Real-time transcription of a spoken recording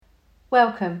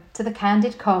Welcome to the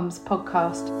Candid Comms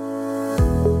podcast.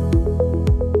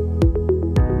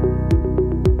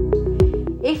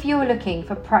 If you're looking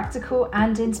for practical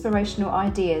and inspirational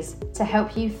ideas to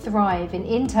help you thrive in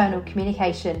internal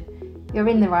communication, you're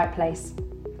in the right place.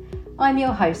 I'm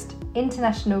your host,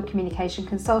 international communication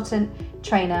consultant,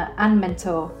 trainer and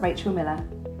mentor, Rachel Miller.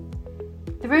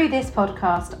 Through this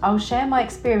podcast, I'll share my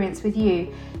experience with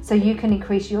you so you can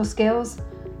increase your skills,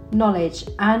 knowledge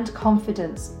and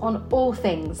confidence on all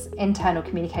things internal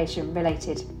communication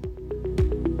related.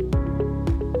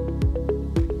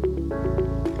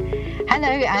 Hello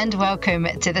and welcome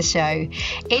to the show.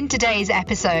 In today's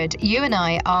episode, you and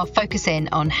I are focusing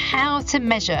on how to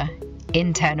measure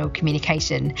internal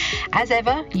communication. As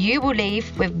ever, you will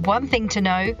leave with one thing to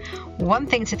know, one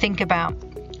thing to think about,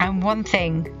 and one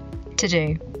thing to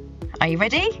do. Are you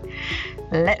ready?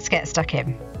 Let's get stuck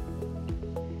in.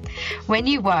 When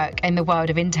you work in the world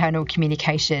of internal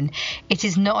communication, it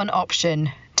is not an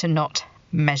option to not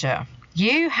measure.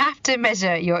 You have to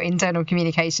measure your internal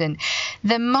communication.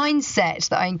 The mindset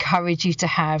that I encourage you to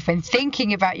have when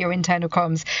thinking about your internal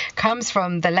comms comes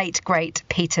from the late, great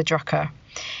Peter Drucker.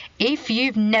 If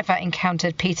you've never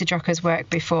encountered Peter Drucker's work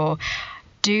before,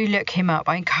 do look him up.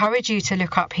 I encourage you to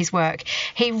look up his work.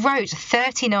 He wrote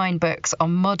 39 books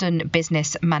on modern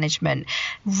business management.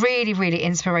 Really, really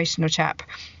inspirational chap.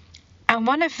 And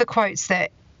one of the quotes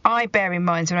that I bear in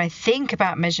mind when I think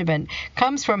about measurement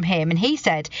comes from him. And he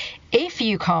said, if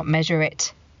you can't measure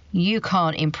it, you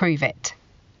can't improve it.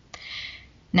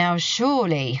 Now,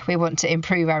 surely we want to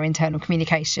improve our internal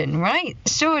communication, right?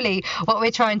 Surely what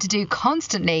we're trying to do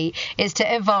constantly is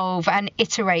to evolve and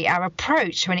iterate our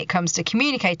approach when it comes to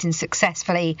communicating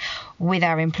successfully with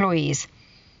our employees.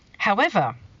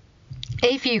 However,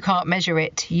 if you can't measure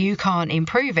it, you can't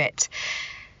improve it.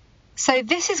 So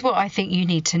this is what I think you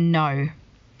need to know.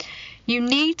 You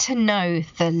need to know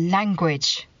the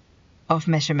language of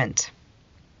measurement.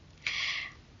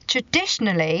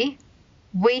 Traditionally,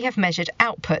 we have measured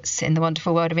outputs in the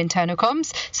wonderful world of internal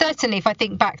comms. Certainly, if I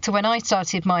think back to when I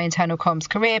started my internal comms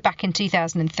career back in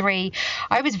 2003,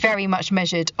 I was very much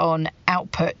measured on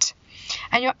output.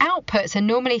 And your outputs are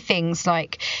normally things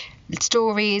like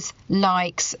stories,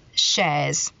 likes,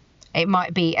 shares. It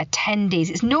might be attendees.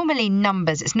 It's normally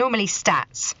numbers. It's normally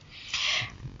stats.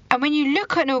 And when you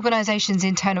look at an organisation's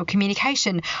internal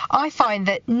communication, I find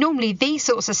that normally these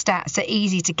sorts of stats are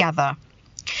easy to gather.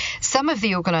 Some of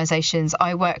the organisations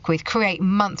I work with create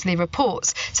monthly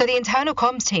reports. So the internal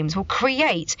comms teams will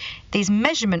create these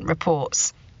measurement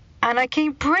reports. And I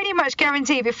can pretty much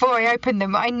guarantee before I open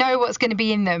them, I know what's going to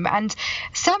be in them. And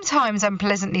sometimes I'm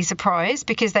pleasantly surprised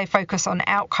because they focus on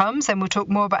outcomes, and we'll talk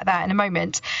more about that in a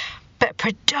moment. But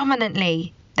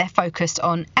predominantly, they're focused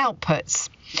on outputs.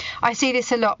 I see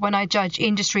this a lot when I judge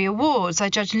industry awards. I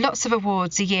judge lots of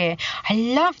awards a year. I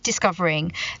love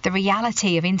discovering the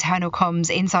reality of internal comms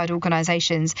inside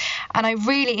organisations, and I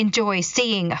really enjoy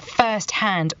seeing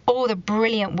firsthand all the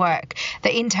brilliant work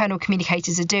that internal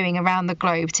communicators are doing around the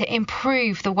globe to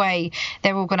improve the way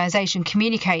their organisation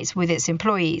communicates with its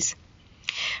employees.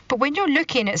 But when you're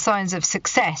looking at signs of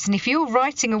success, and if you're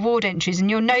writing award entries, and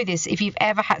you'll know this if you've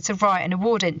ever had to write an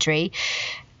award entry,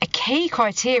 a key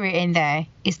criteria in there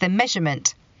is the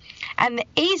measurement. And the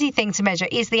easy thing to measure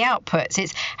is the outputs.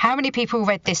 It's how many people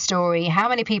read this story, how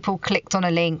many people clicked on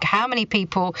a link, how many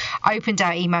people opened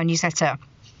our email newsletter.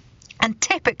 And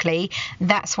typically,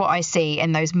 that's what I see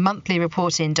in those monthly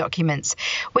reporting documents,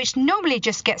 which normally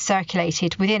just get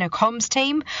circulated within a comms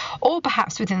team, or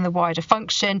perhaps within the wider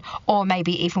function, or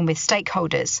maybe even with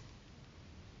stakeholders.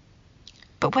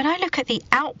 But when I look at the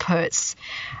outputs,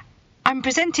 I'm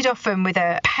presented often with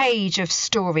a page of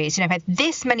stories. I've had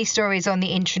this many stories on the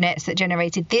intranet that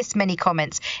generated this many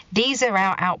comments. These are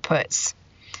our outputs.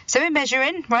 So we're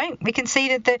measuring, right? We can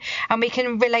see and we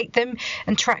can relate them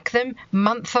and track them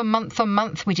month on month on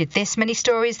month. We did this many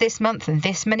stories this month and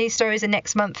this many stories the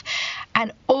next month.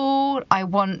 And all I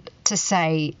want to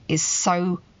say is,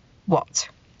 so what?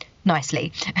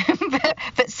 Nicely.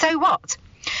 but so what?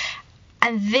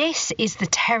 And this is the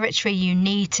territory you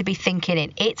need to be thinking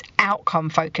in. It's outcome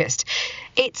focused.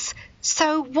 It's,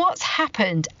 so what's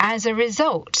happened as a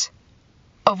result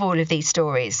of all of these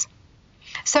stories?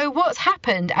 So what's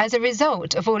happened as a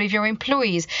result of all of your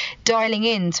employees dialing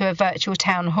into a virtual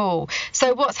town hall?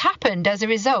 So what's happened as a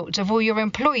result of all your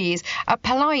employees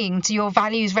applying to your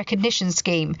values recognition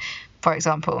scheme, for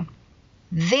example?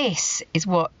 This is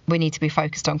what we need to be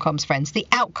focused on, comms friends, the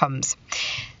outcomes.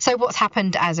 So what's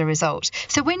happened as a result?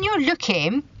 So when you're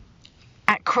looking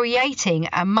at creating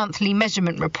a monthly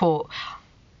measurement report,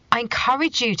 I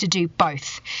encourage you to do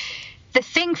both. The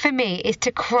thing for me is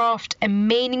to craft a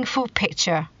meaningful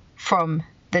picture from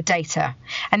the data.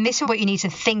 And this is what you need to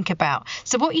think about.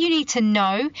 So what you need to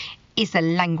know is the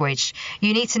language.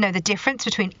 You need to know the difference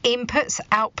between inputs,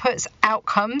 outputs,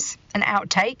 outcomes, and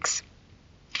outtakes.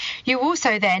 You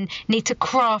also then need to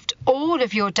craft all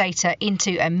of your data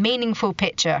into a meaningful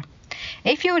picture.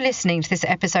 If you're listening to this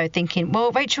episode thinking,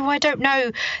 well, Rachel, I don't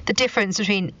know the difference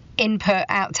between input,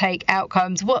 outtake,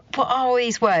 outcomes, what are all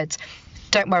these words?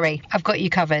 Don't worry, I've got you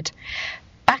covered.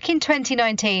 Back in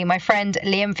 2019, my friend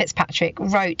Liam Fitzpatrick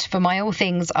wrote for my All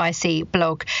Things IC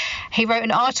blog. He wrote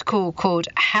an article called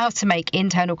How to Make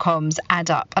Internal Comms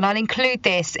Add Up, and I'll include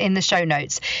this in the show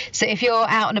notes. So if you're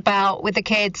out and about with the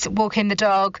kids, walking the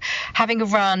dog, having a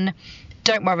run,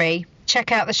 don't worry,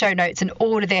 check out the show notes and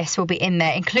all of this will be in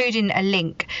there, including a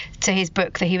link to his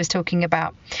book that he was talking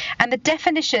about. And the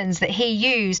definitions that he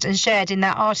used and shared in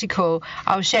that article,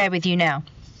 I'll share with you now.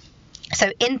 So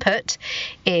input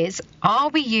is, are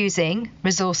we using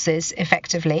resources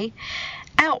effectively?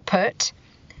 Output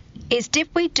is, did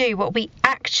we do what we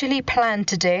actually planned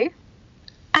to do?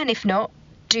 And if not,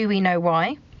 do we know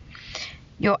why?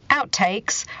 Your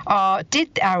outtakes are,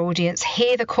 did our audience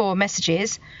hear the core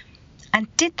messages and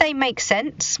did they make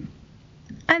sense?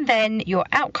 And then your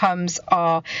outcomes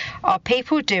are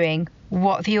people doing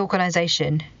what the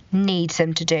organisation needs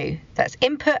them to do? That's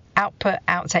input, output,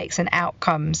 outtakes, and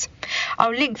outcomes.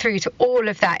 I'll link through to all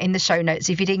of that in the show notes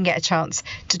if you didn't get a chance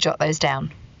to jot those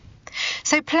down.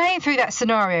 So playing through that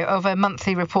scenario of a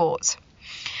monthly report,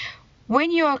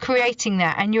 when you are creating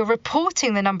that and you're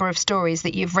reporting the number of stories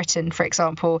that you've written, for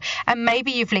example, and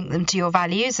maybe you've linked them to your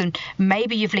values and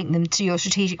maybe you've linked them to your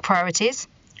strategic priorities,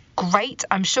 great.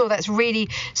 I'm sure that's really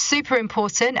super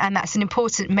important and that's an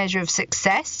important measure of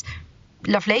success.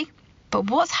 Lovely. But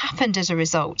what's happened as a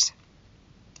result?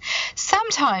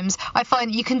 Sometimes I find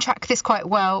that you can track this quite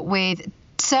well with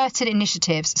certain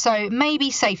initiatives. So maybe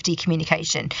safety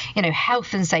communication,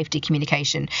 health and safety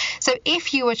communication. So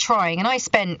if you were trying, and I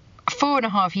spent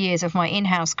 4.5 years of my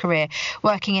in-house career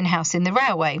working in-house in the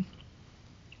railway,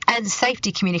 and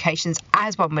safety communications,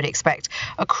 as one would expect,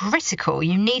 are critical.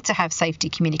 You need to have safety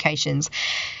communications.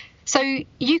 So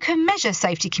you can measure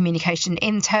safety communication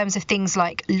in terms of things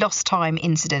like lost time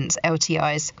incidents,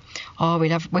 LTIs. Oh, we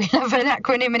love an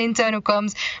acronym in internal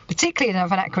comms, particularly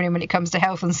love an acronym when it comes to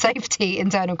health and safety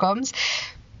internal comms.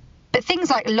 But things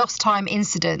like lost time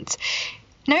incidents.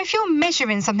 If you're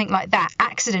measuring something like that,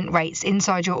 accident rates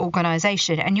inside your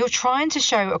organisation, and you're trying to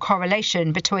show a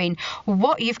correlation between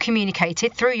what you've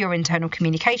communicated through your internal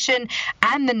communication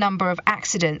and the number of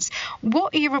accidents,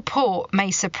 what you report may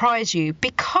surprise you,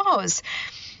 because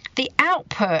the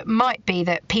output might be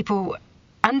that people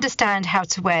understand how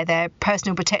to wear their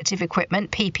personal protective equipment,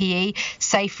 PPE,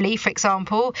 safely, for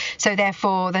example. So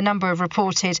therefore, the number of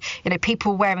reported,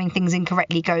 people wearing things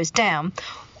incorrectly goes down.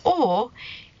 Or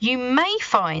you may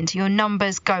find your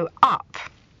numbers go up.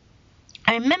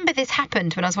 I remember this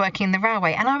happened when I was working in the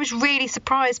railway and I was really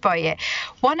surprised by it.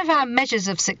 One of our measures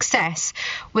of success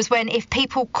was when if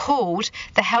people called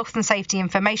the health and safety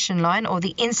information line or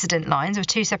the incident lines, or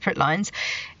two separate lines,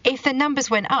 if the numbers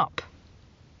went up.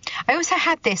 I also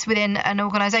had this within an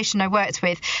organisation I worked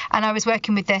with, and I was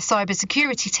working with their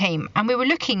cybersecurity team, and we were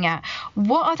looking at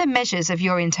what are the measures of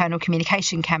your internal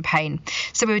communication campaign.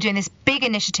 So we were doing this big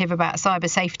initiative about cyber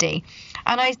safety,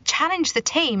 and I challenged the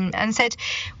team and said,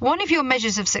 one of your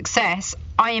measures of success,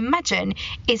 I imagine,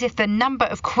 is if the number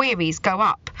of queries go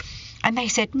up. And they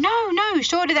said, no,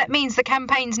 surely that means the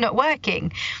campaign's not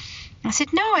working. I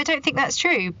said, no, I don't think that's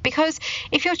true, because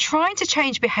if you're trying to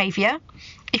change behaviour,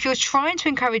 if you're trying to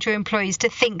encourage your employees to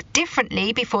think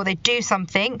differently before they do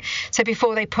something, so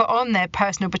before they put on their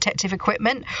personal protective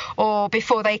equipment or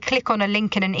before they click on a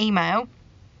link in an email,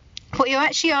 what you're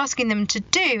actually asking them to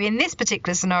do in this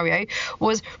particular scenario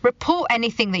was report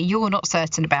anything that you're not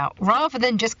certain about. Rather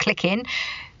than just click in,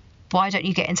 why don't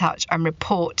you get in touch and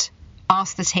report?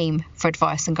 Ask the team for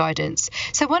advice and guidance.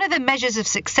 So one of the measures of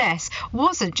success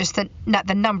wasn't just that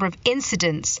the number of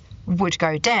incidents would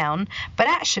go down, but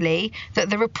actually that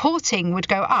the reporting would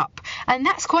go up. And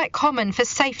that's quite common for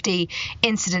safety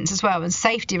incidents as well, and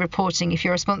safety reporting if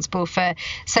you're responsible for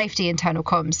safety internal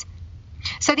comms.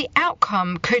 So the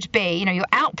outcome could be, your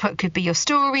output could be your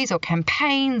stories or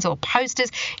campaigns or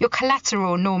posters, your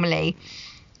collateral normally.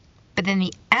 But then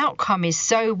the outcome is,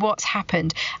 so what's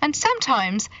happened? And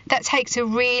sometimes that takes a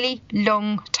really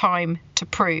long time to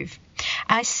prove.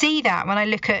 I see that when I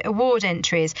look at award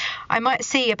entries. I might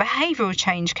see a behavioural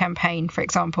change campaign, for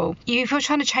example. If you're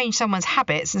trying to change someone's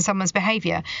habits and someone's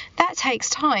behaviour, that takes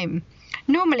time.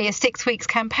 Normally a 6 weeks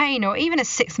campaign or even a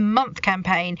 6-month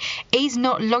campaign is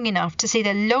not long enough to see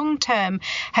the long-term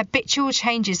habitual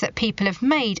changes that people have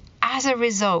made as a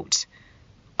result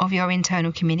of your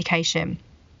internal communication.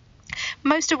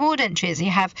 Most award entries, you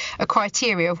have a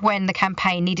criteria of when the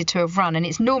campaign needed to have run, and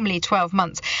it's normally 12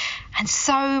 months. And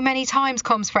so many times,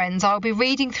 comms friends, I'll be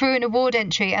reading through an award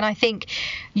entry and I think,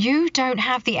 you don't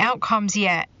have the outcomes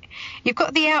yet. You've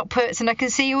got the outputs and I can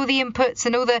see all the inputs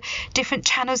and all the different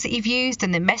channels that you've used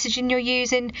and the messaging you're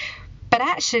using. But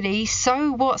actually,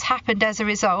 so what's happened as a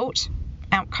result,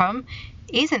 outcome,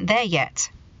 isn't there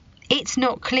yet. It's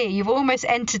not clear. You've almost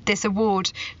entered this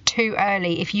award too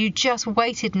early. If you just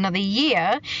waited another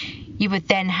year, you would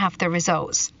then have the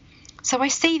results. So I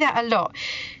see that a lot.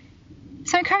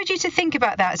 So I encourage you to think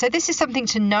about that. So this is something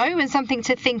to know and something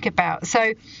to think about.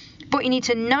 So what you need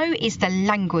to know is the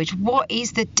language. What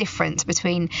is the difference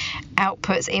between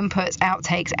outputs, inputs,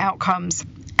 outtakes, outcomes?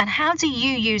 And how do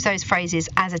you use those phrases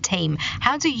as a team?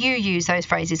 How do you use those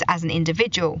phrases as an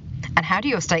individual? And how do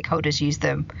your stakeholders use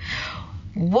them?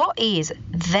 What is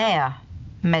their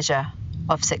measure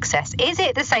of success? Is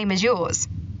it the same as yours?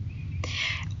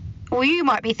 Well, you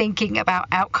might be thinking about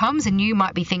outcomes and you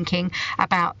might be thinking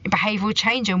about behavioural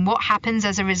change and what happens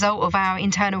as a result of our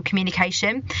internal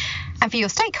communication. And for your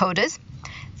stakeholders,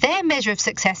 their measure of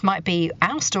success might be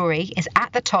our story is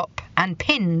at the top and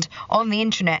pinned on the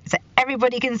intranet so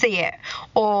everybody can see it,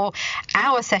 or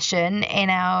our session in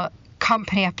our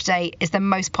company update is the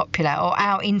most popular, or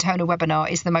our internal webinar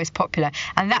is the most popular,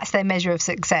 and that's their measure of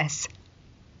success.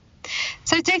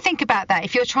 So do think about that.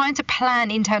 If you're trying to plan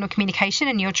internal communication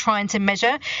and you're trying to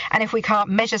measure, and if we can't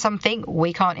measure something,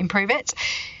 we can't improve it.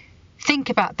 Think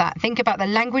about that. Think about the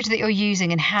language that you're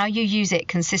using and how you use it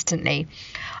consistently.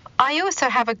 I also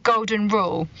have a golden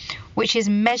rule, which is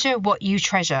measure what you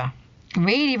treasure.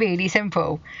 Really, really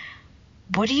simple.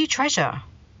 What do you treasure?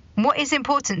 What is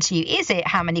important to you? Is it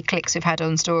how many clicks we've had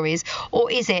on stories,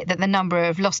 or is it that the number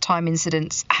of lost time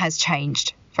incidents has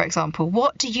changed, for example?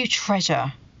 What do you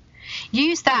treasure?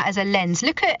 Use that as a lens.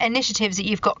 Look at initiatives that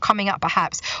you've got coming up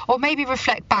perhaps, or maybe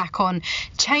reflect back on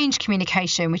change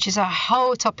communication, which is a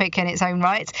whole topic in its own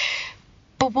right.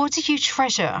 But what do you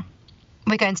treasure?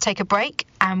 We're going to take a break,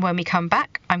 and when we come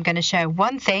back, I'm going to share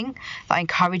one thing that I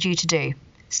encourage you to do.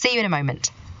 See you in a moment.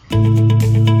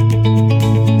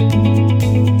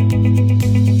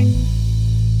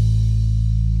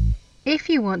 If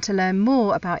you want to learn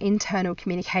more about internal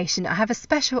communication, I have a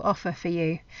special offer for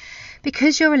you.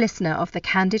 Because you're a listener of the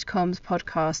Candid Comms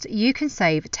podcast, you can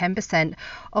save 10%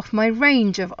 off my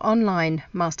range of online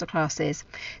masterclasses.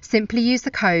 Simply use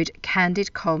the code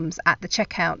CandidComms at the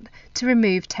checkout to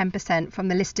remove 10% from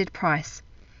the listed price.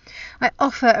 I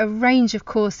offer a range of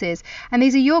courses, and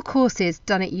these are your courses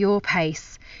done at your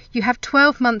pace. You have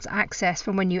 12 months access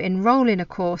from when you enrol in a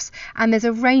course, and there's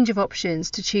a range of options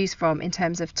to choose from in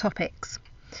terms of topics.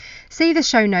 See the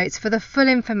show notes for the full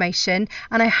information,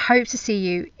 and I hope to see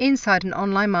you inside an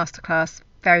online masterclass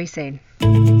very soon.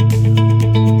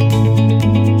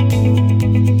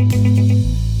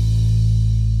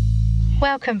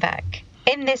 Welcome back.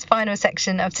 In this final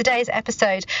section of today's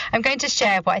episode, I'm going to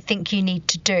share what I think you need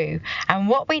to do. And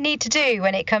what we need to do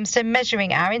when it comes to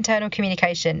measuring our internal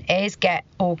communication is get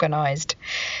organised.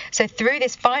 So through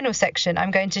this final section,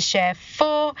 I'm going to share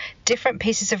 4 different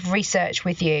pieces of research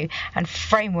with you and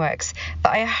frameworks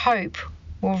that I hope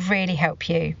will really help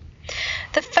you.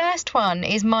 The first one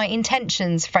is my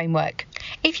intentions framework.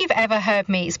 If you've ever heard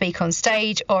me speak on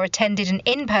stage or attended an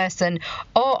in-person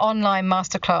or online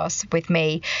masterclass with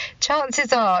me,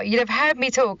 chances are you'll have heard me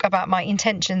talk about my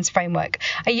intentions framework.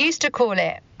 I used to call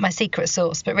it my secret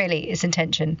sauce, but really it's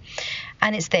intention.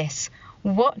 And it's this: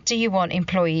 what do you want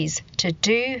employees to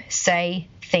do, say,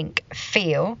 think,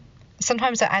 feel?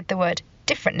 Sometimes I add the word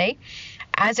differently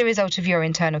as a result of your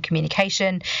internal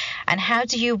communication. And how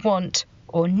do you want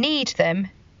or need them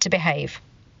to behave?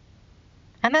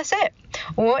 And that's it.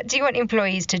 What do you want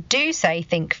employees to do, say,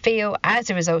 think, feel as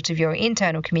a result of your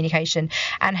internal communication?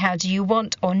 And how do you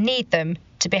want or need them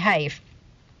to behave?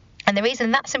 And the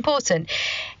reason that's important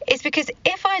is because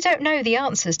if I don't know the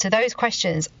answers to those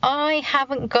questions, I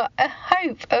haven't got a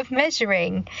hope of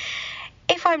measuring.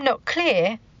 If I'm not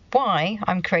clear why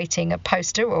I'm creating a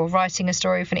poster or writing a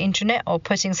story for an intranet or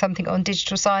putting something on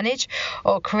digital signage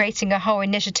or creating a whole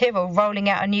initiative or rolling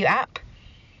out a new app,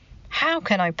 how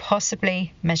can I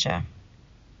possibly measure?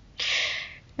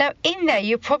 Now, in there,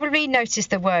 you'll probably notice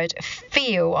the word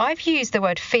feel. I've used the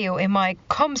word feel in my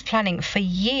comms planning for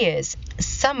years.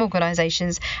 Some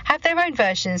organisations have their own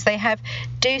versions. They have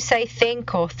do, say,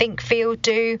 think, or think, feel,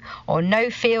 do, or know,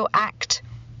 feel, act.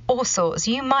 all sorts.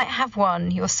 You might have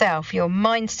one yourself, your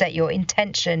mindset, your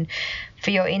intention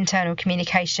for your internal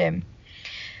communication.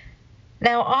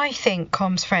 Now, I think,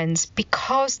 comms friends,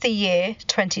 because the year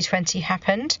 2020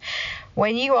 happened,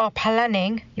 when you are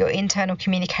planning your internal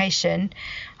communication,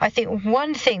 I think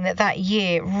one thing that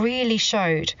year really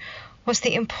showed was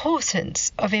the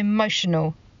importance of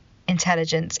emotional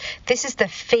intelligence. This is the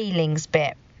feelings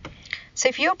bit. So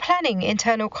if you're planning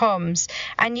internal comms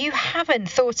and you haven't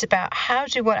thought about how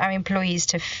do you want our employees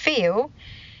to feel,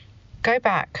 go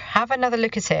back, have another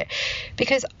look at it.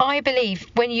 Because I believe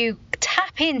when you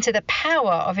tap into the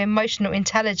power of emotional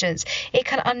intelligence, it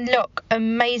can unlock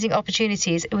amazing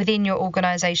opportunities within your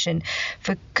organisation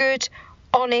for good,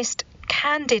 honest,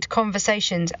 candid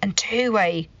conversations and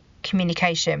two-way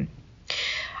communication.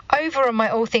 Over on my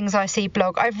All Things IC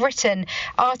blog, I've written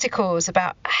articles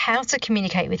about how to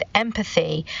communicate with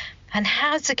empathy and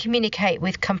how to communicate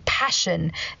with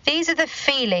compassion. These are the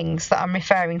feelings that I'm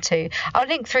referring to. I'll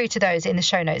link through to those in the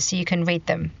show notes so you can read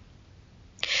them.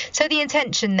 So the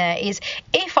intention there is,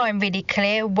 if I'm really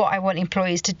clear what I want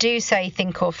employees to do, say,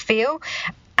 think or feel,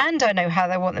 and I know how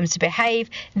I want them to behave,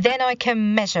 then I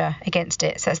can measure against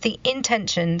it. So that's the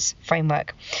intentions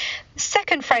framework. The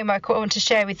second framework I want to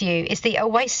share with you is the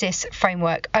OASIS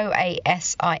framework,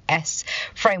 OASIS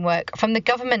framework from the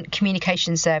Government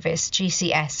Communication Service,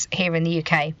 GCS, here in the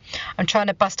UK. I'm trying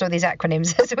to bust all these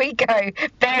acronyms as we go.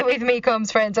 Bear with me,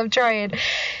 comms friends, I'm trying.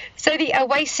 So the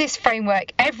OASIS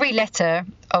framework, every letter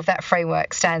of that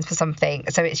framework stands for something.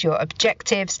 So it's your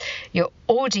objectives, your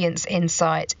audience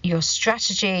insight, your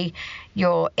strategy,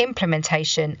 your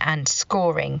implementation and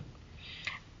scoring.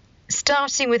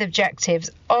 Starting with objectives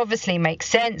obviously makes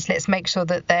sense. Let's make sure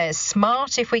that they're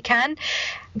smart if we can.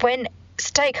 When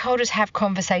stakeholders have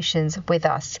conversations with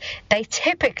us, they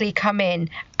typically come in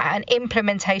at an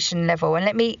implementation level. And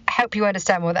let me help you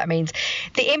understand what that means.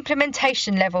 The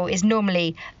implementation level is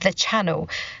normally the channel.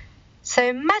 So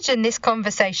imagine this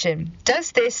conversation.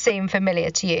 Does this seem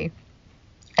familiar to you?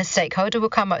 A stakeholder will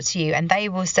come up to you and they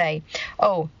will say,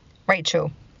 "Oh,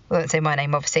 Rachel," well, don't say my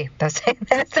name, obviously. They'll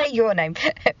say your name,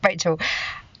 Rachel.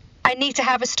 "I need to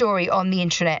have a story on the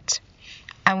intranet."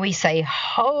 And we say,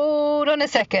 "Hold on a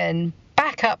second,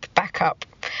 back up.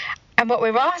 And what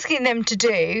we're asking them to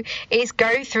do is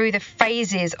go through the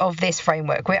phases of this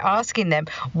framework. We're asking them,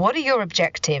 what are your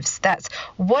objectives? That's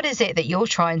what is it that you're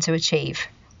trying to achieve?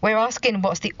 We're asking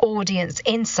what's the audience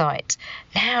insight.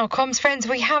 Now, comms friends,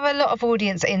 we have a lot of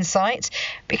audience insight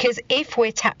because if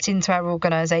we're tapped into our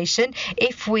organisation,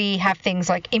 if we have things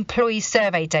like employee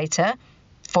survey data,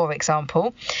 for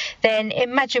example, then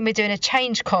imagine we're doing a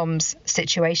change comms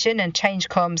situation and change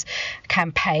comms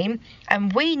campaign,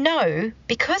 and we know,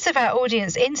 because of our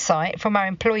audience insight from our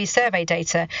employee survey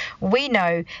data, we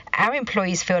know our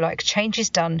employees feel like change is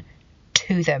done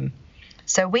to them.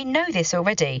 So we know this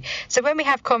already. So when we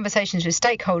have conversations with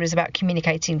stakeholders about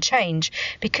communicating change,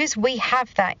 because we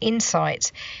have that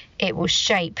insight, it will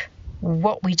shape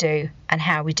what we do and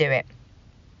how we do it.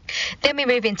 Then we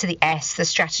move into the S, the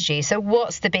strategy. So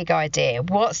what's the big idea?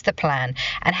 What's the plan?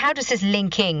 And how does this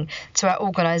link in to our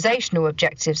organisational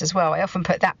objectives as well? I often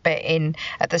put that bit in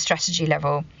at the strategy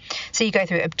level. So you go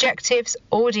through objectives,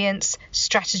 audience,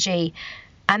 strategy,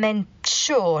 and then,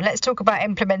 sure, let's talk about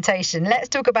implementation. Let's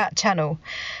talk about channel.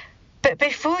 But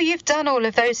before you've done all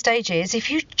of those stages,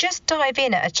 if you just dive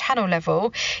in at a channel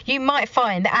level, you might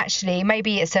find that actually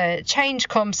maybe it's a change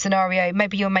comms scenario.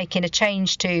 Maybe you're making a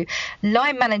change to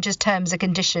line managers' terms and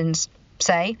conditions,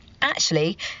 say.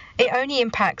 Actually, it only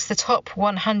impacts the top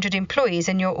 100 employees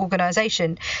in your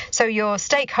organisation. So your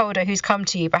stakeholder who's come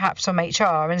to you, perhaps from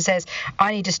HR, and says,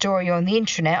 "I need a story on the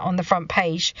intranet on the front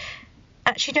page."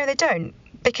 Actually, no, they don't.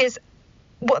 Because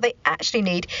what they actually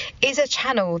need is a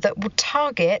channel that will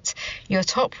target your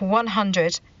top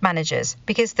 100 managers,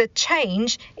 because the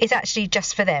change is actually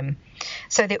just for them.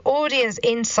 So the audience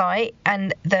insight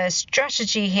and the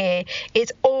strategy here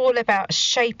is all about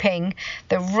shaping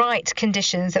the right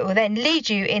conditions that will then lead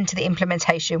you into the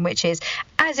implementation, which is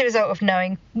as a result of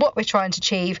knowing what we're trying to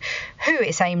achieve, who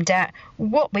it's aimed at,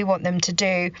 what we want them to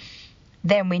do,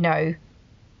 then we know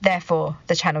therefore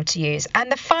the channel to use.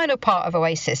 And the final part of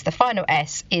OASIS, the final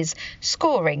S, is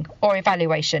scoring or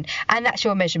evaluation, and that's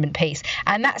your measurement piece.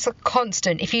 And that's a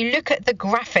constant. If you look at the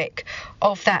graphic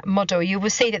of that model, you will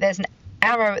see that there's an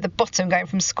arrow at the bottom going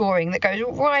from scoring that goes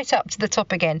right up to the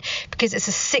top again, because it's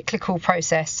a cyclical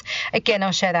process. Again,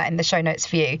 I'll share that in the show notes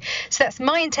for you. So that's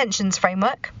my intentions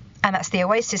framework, and that's the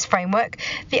OASIS framework.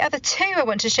 The other two I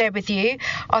want to share with you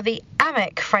are the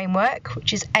AMEC framework,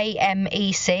 which is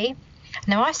AMEC.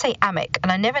 Now, I say AMEC,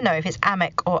 and I never know if it's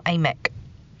AMEC or AMEC.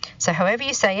 So however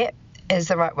you say it, is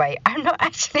the right way. I'm not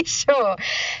actually sure.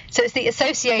 So it's the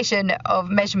Association of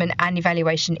Measurement and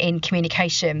Evaluation in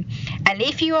Communication. And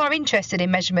if you are interested in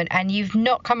measurement and you've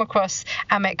not come across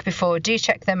AMEC before, do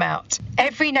check them out.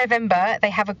 Every November,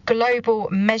 they have a global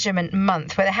measurement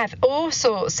month where they have all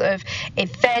sorts of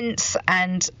events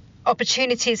and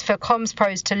opportunities for comms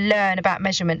pros to learn about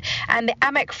measurement, and the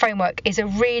AMEC framework is a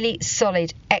really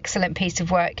solid, excellent piece of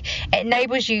work. It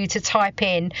enables you to type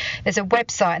in, there's a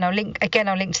website, and I'll link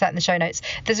to that in the show notes.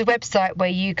 There's a website where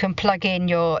you can plug in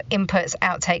your inputs,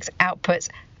 outtakes, outputs,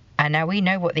 and now we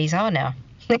know what these are now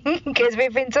because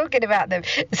we've been talking about them,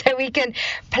 so we can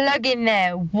plug in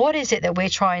there what is it that we're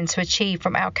trying to achieve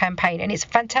from our campaign. And it's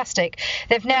fantastic.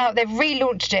 They've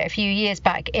relaunched it a few years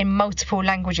back in multiple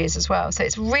languages as well, so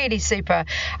it's really super,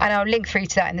 and I'll link through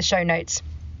to that in the show notes.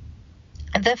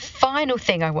 The final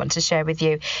thing I want to share with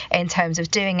you in terms of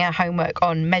doing our homework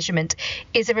on measurement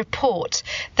is a report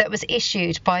that was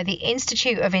issued by the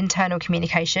Institute of Internal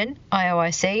Communication,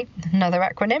 IOIC, another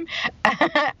acronym,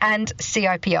 and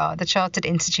CIPR, the Chartered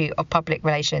Institute of Public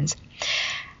Relations.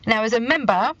 Now, as a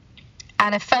member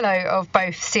and a fellow of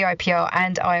both CIPR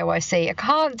and IOIC, I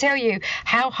can't tell you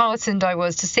how heartened I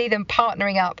was to see them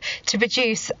partnering up to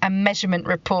produce a measurement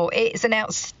report. It's an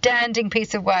outstanding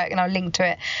piece of work, and I'll link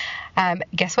to it.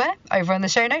 Guess where? Over on the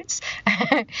show notes.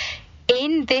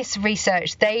 In this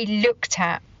research, they looked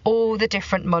at all the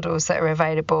different models that are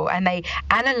available, and they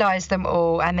analysed them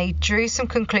all, and they drew some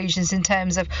conclusions in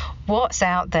terms of what's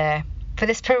out there for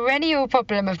this perennial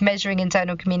problem of measuring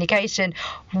internal communication.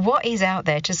 What is out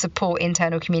there to support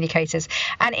internal communicators,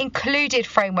 and included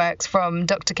frameworks from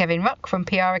Dr. Kevin Ruck from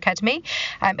PR Academy,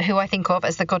 who I think of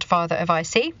as the godfather of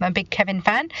IC. I'm a big Kevin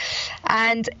fan,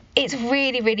 and it's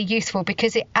really, really useful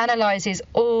because it analyses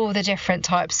all the different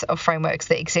types of frameworks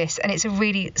that exist, and it's a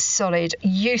really solid,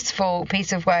 useful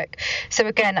piece of work. So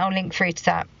again, I'll link through to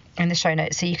that in the show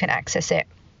notes so you can access it.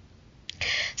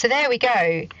 So there we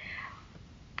go.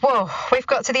 Whoa, we've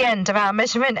got to the end of our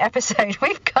measurement episode.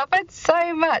 We've covered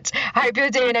so much. I hope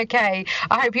you're doing okay.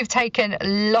 I hope you've taken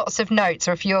lots of notes,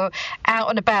 or if you're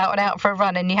out and about and out for a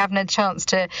run and you haven't had a chance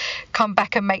to come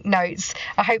back and make notes,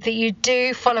 I hope that you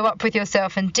do follow up with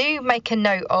yourself and do make a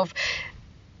note of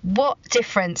what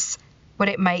difference would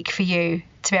it make for you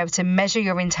to be able to measure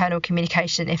your internal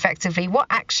communication effectively. What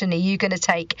action are you going to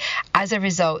take as a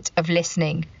result of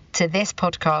listening to this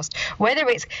podcast, whether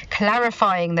it's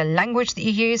clarifying the language that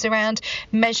you use around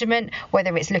measurement,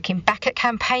 whether it's looking back at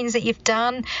campaigns that you've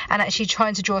done and actually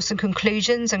trying to draw some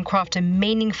conclusions and craft a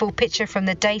meaningful picture from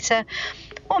the data,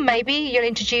 or maybe you'll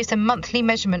introduce a monthly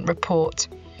measurement report.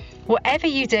 Whatever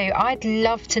you do, I'd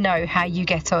love to know how you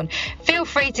get on. Feel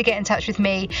free to get in touch with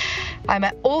me. I'm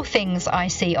at All Things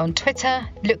IC on Twitter.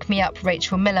 Look me up,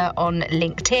 Rachel Miller, on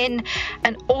LinkedIn.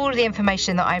 And all the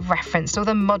information that I've referenced, all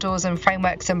the models and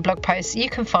frameworks and blog posts, you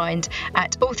can find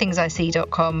at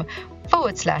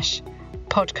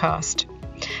allthingsic.com/podcast.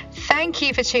 Thank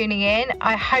you for tuning in.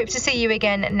 I hope to see you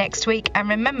again next week. And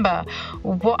remember,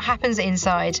 what happens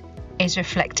inside is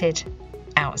reflected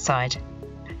outside.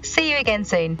 See you again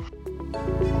soon.